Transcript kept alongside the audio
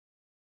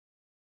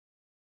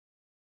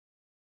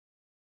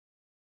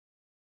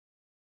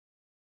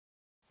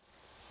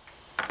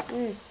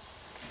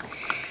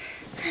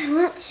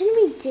What should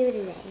we do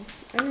today?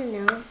 I don't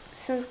know.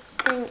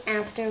 Something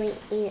after we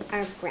eat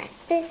our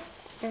breakfast?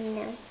 I don't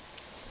know.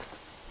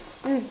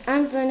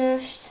 I'm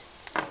finished.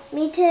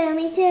 Me too,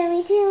 me too,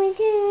 me too, me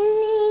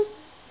too,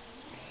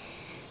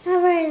 me.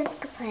 Alright, let's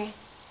go play.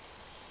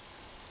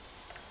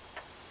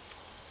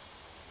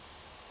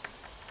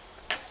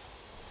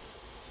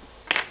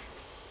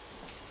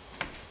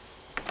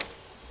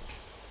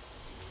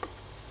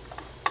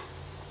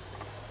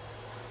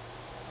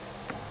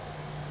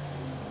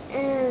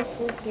 This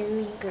is gonna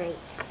be great.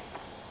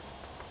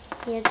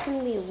 Yeah, it's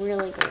gonna be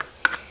really great.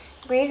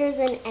 Greater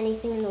than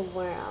anything in the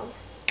world.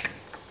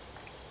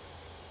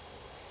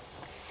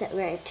 Sit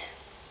right.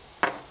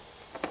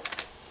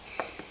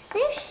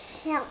 There's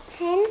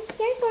Shelton.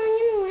 You're going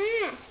in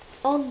last.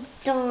 Oh,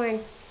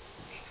 darn.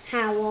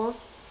 Howl.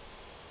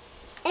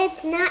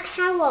 It's not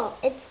Howl.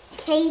 It's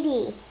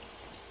Katie.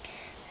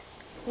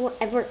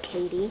 Whatever,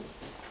 Katie.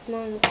 Come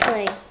on, let's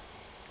play.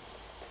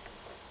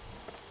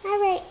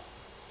 Alright.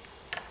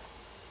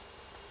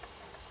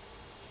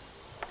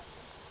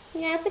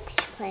 Yeah, I think we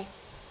should play.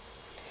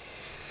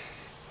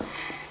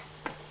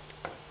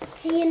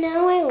 Hey, you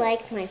know, I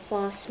like my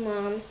floss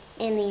mom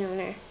and the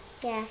owner.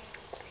 Yeah.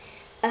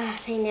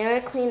 They never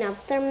clean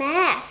up their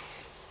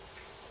mess.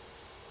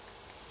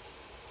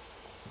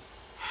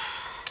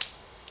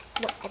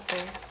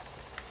 Whatever.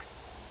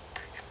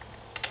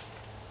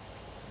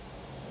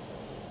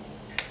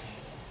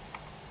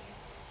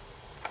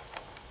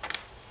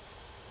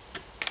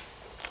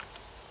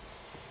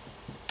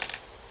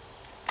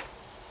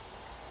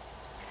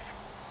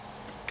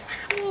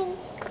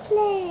 Let's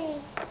play.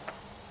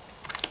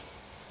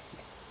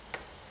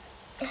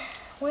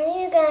 Why do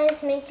you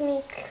guys make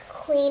me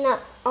clean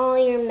up all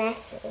your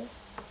messes?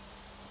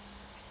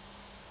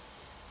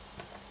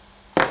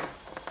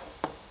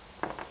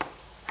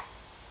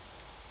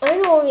 I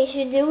know what we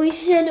should do. We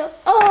should.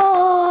 Oh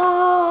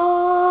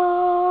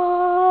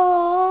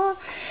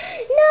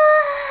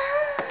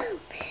no!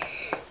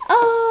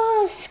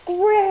 Oh,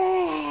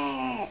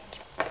 scratch!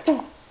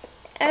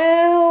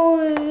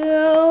 Oh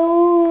no!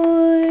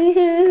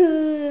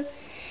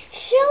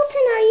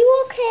 Shelton, are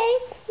you okay?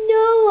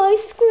 No, I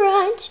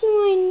scratched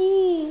my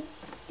knee.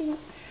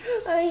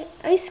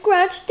 I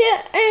scratched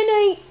it and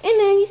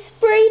I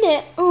sprayed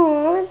it.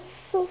 Oh, that's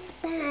so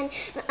sad.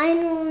 I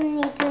don't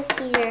need to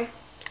see her.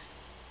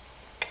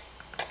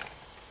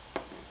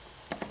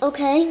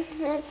 Okay,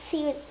 let's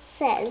see what it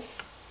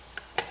says.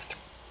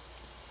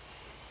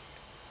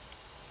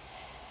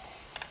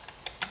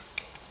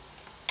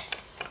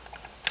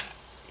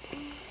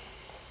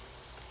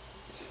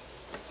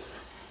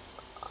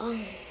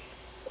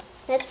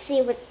 Let's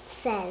see what it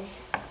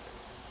says.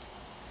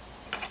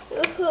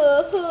 It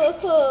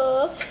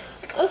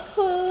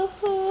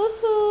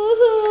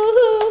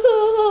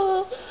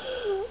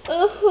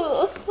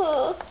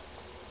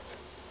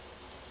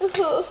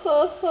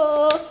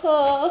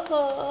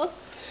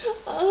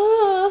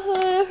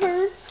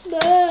hurts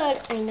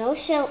bad. I know,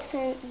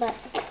 Shelton, but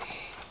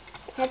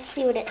let's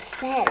see what it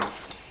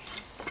says.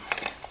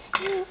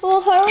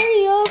 Well,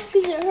 hurry up,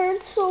 because it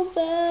hurts so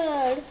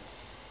bad.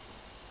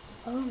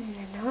 Oh,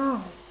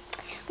 no.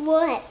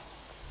 What?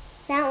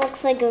 That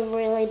looks like a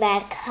really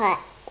bad cut.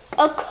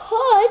 A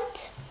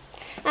cut?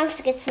 I have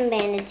to get some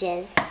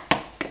bandages.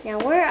 Now,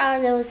 where are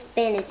those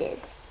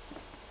bandages?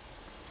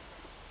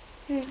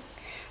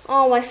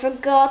 Oh, I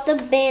forgot the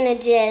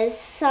bandages.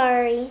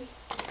 Sorry.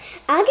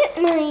 I'll get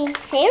my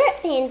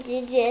favorite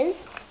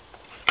bandages.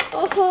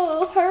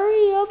 Oh,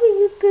 hurry up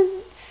because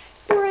it's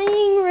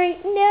spraying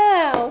right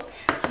now.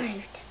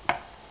 Right.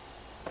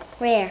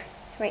 Where?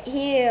 Right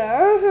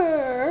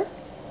here.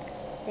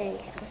 There you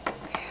go.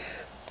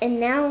 And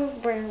now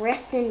we're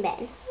resting in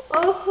bed.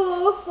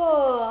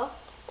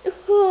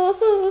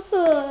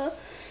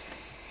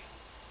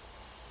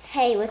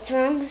 Hey, what's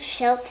wrong with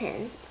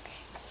Shelton?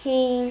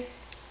 He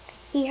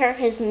hurt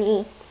his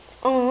knee.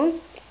 Oh.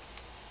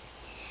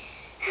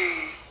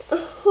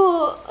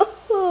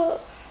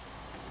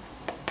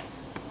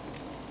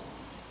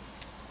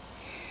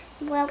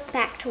 Well,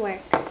 back to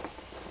work.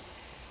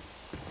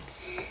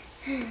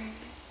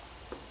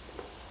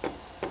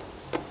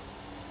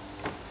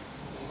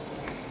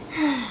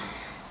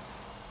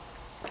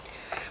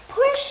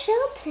 Poor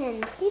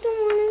Shelton. We don't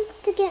want him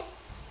to get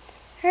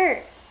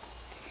hurt.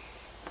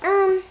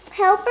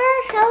 Helper?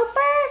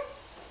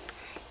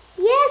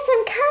 Yes,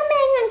 I'm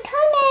coming.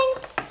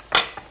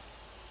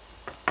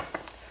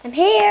 I'm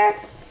here.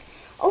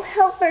 Oh,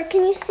 helper,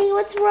 can you see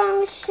what's wrong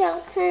with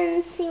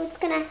Shelton? See what's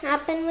gonna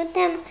happen with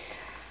him?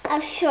 Oh,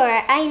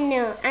 sure, I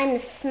know. I'm the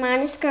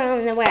smartest girl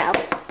in the world.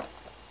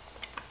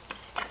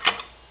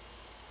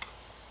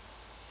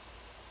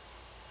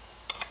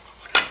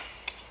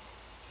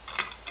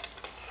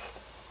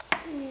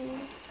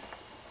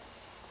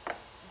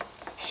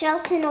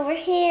 Shelton, over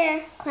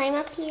here. Climb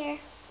up here.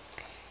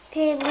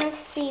 Okay, let's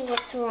see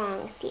what's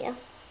wrong with you.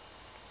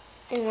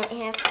 And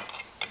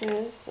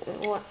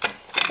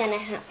what's gonna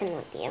happen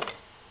with you.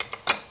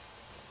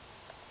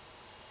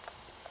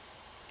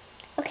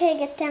 Okay,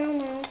 get down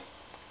now.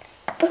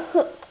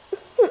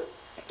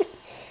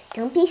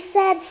 Don't be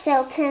sad,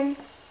 Shelton.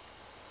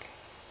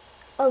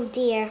 Oh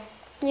dear,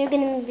 you're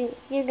gonna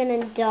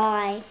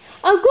die.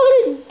 I'm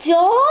gonna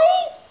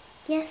die?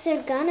 Yes,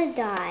 you're gonna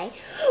die.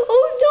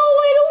 Oh no,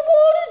 I don't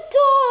wanna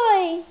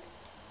die.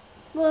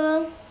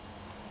 Well,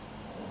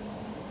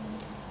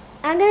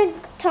 I'm gonna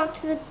talk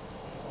to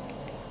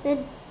the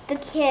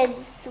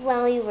kids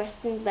while you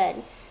rest in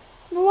bed.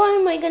 But why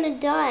am I gonna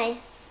die?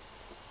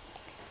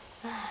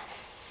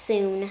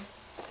 Soon.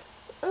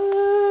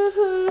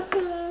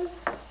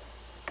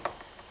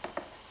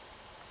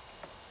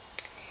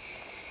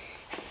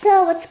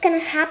 So what's gonna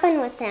happen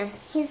with him?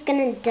 He's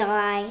gonna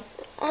die.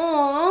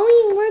 Oh,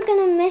 we're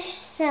gonna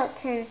miss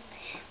Shelton.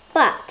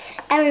 But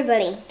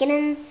everybody, get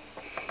in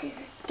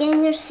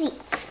your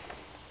seats.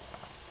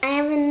 I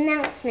have an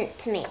announcement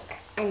to make.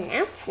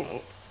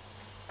 Announcement?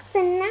 It's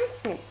an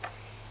announcement.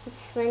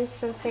 It's when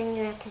something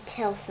you have to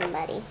tell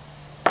somebody.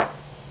 Oh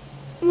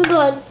my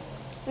god.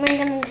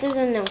 There's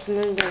an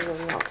announcement.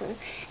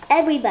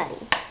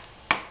 Everybody.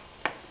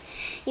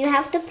 You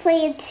have to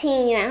play a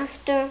team. You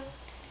have to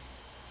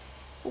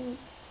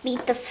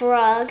beat the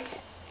frogs.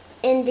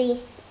 And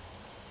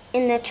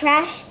the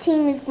trash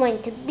team is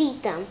going to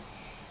beat them.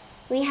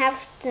 We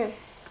have to...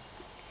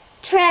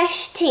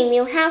 Trash team,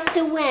 you have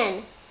to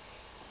win.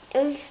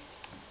 If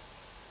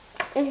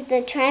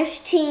the trash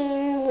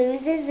team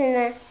loses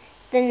and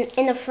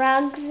the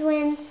frogs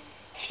win,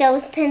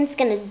 Shelton's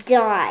gonna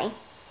die.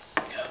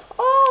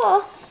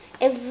 Oh,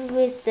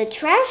 if the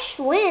trash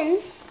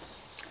wins,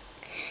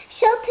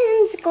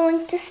 Shelton's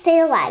going to stay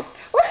alive.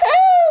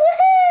 Woohoo!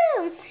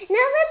 Woohoo!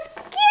 Now let's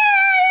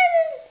get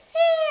in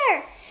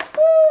here.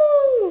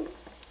 Woo!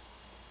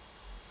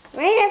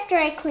 Right after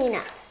I clean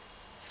up.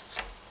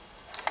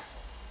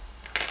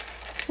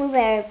 Move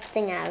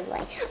everything out of the way.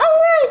 All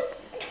right,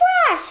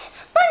 trash!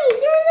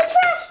 Bunnies, you're in the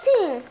trash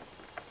team.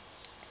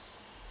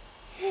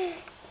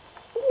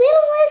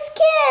 Littlest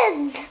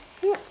kids,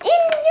 you're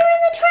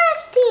in the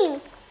trash team.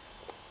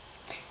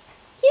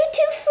 You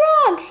two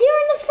frogs,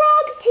 you're in the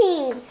frog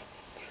teams.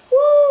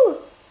 Woo!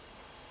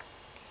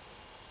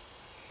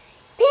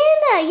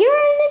 Panda,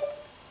 you're in the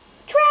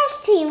trash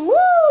team.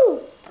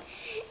 Woo!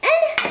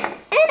 And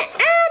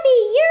Abby,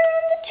 you're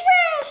in the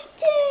trash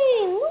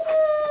team.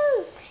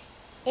 Woo!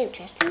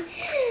 Interesting.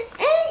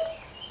 And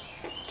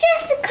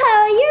Jessica,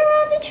 you're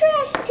on the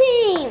trash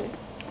team.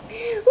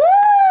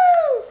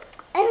 Woo!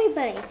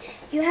 Everybody,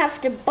 you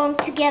have to bump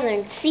together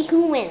and see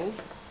who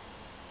wins.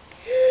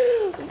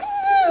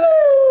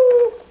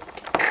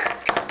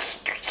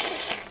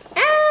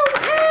 Ow,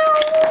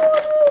 ow.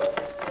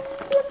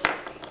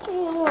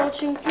 I'm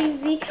watching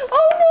TV.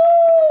 Oh no,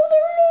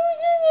 they're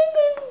losing. I'm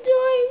gonna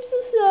die. I'm so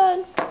sad.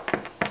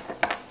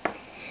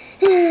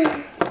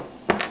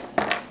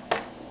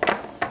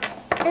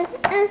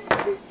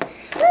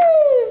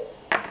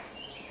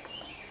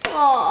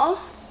 Aw.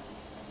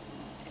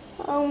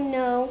 Oh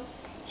no.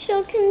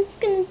 Shelton's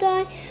gonna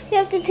die. We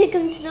have to take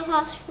him to the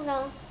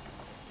hospital.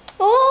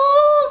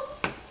 Oh!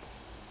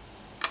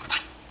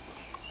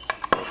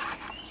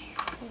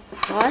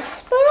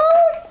 Hospital?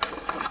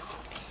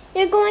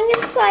 You're going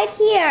inside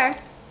here.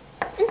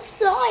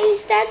 Inside.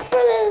 That's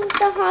where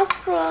the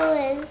hospital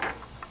is.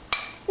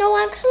 No,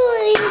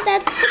 actually,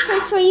 that's the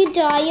place where you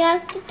die. You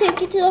have to take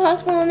you to the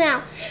hospital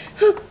now.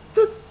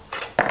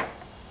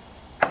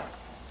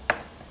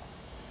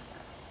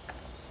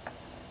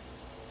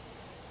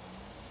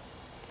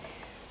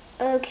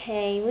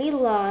 Okay, we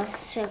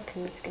lost.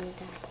 Shelton's gonna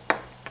die.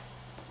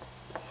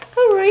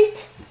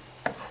 Alright.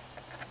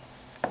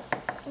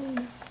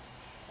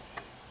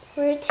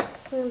 Right,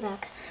 we're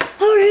back.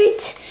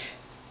 Alright.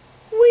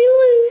 We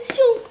lose.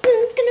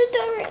 Shelton's gonna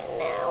die right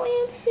now. We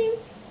have to see.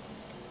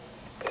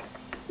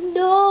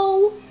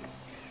 No.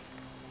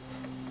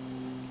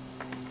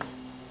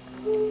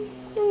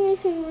 I'm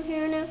missing over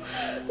here now.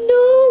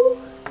 No.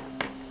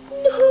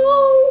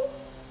 No.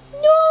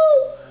 No.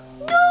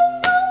 No,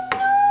 no,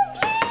 no.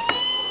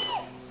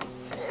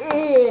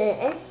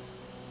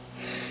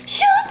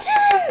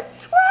 Shelton!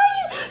 Where are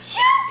you?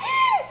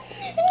 Shelton!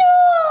 No!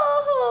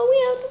 We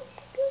have to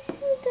go to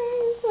the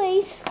dying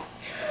place.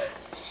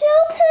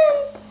 Shelton!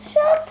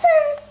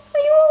 Shelton! Are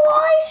you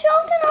alive?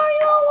 Shelton, are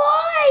you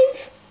alive?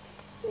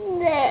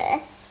 Nah.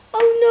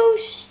 Oh no,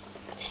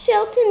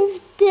 Shelton's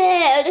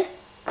dead.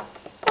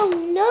 Oh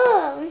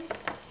no.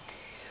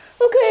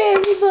 Okay,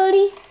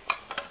 everybody.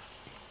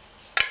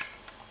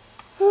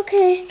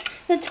 Okay,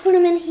 let's put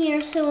him in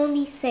here so he'll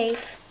be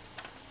safe.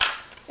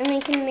 And we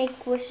can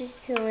make wishes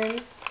to him.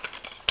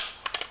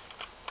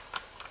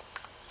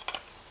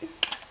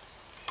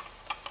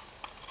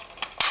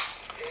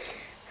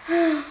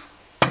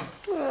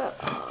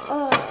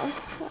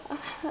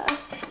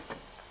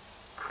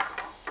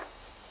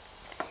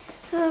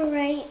 All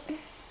right.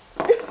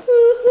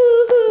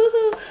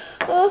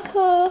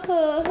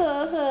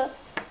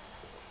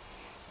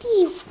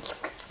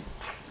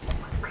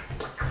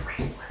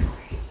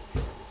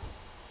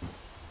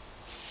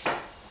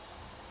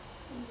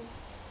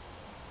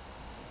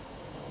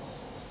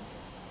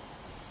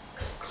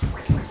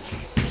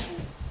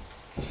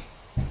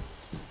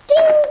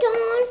 Ding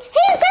dong.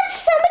 Hey, is that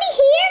somebody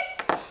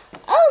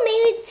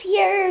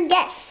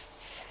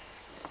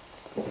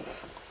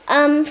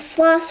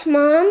Floss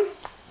Mom,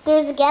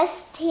 there's a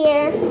guest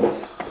here.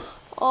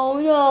 Oh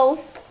no,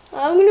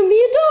 I'm gonna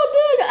be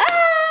adopted.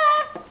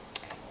 Ah!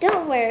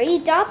 Don't worry,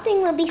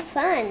 adopting will be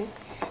fun.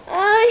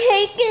 I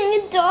hate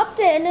getting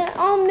adopted.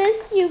 I'll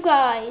miss you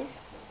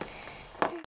guys.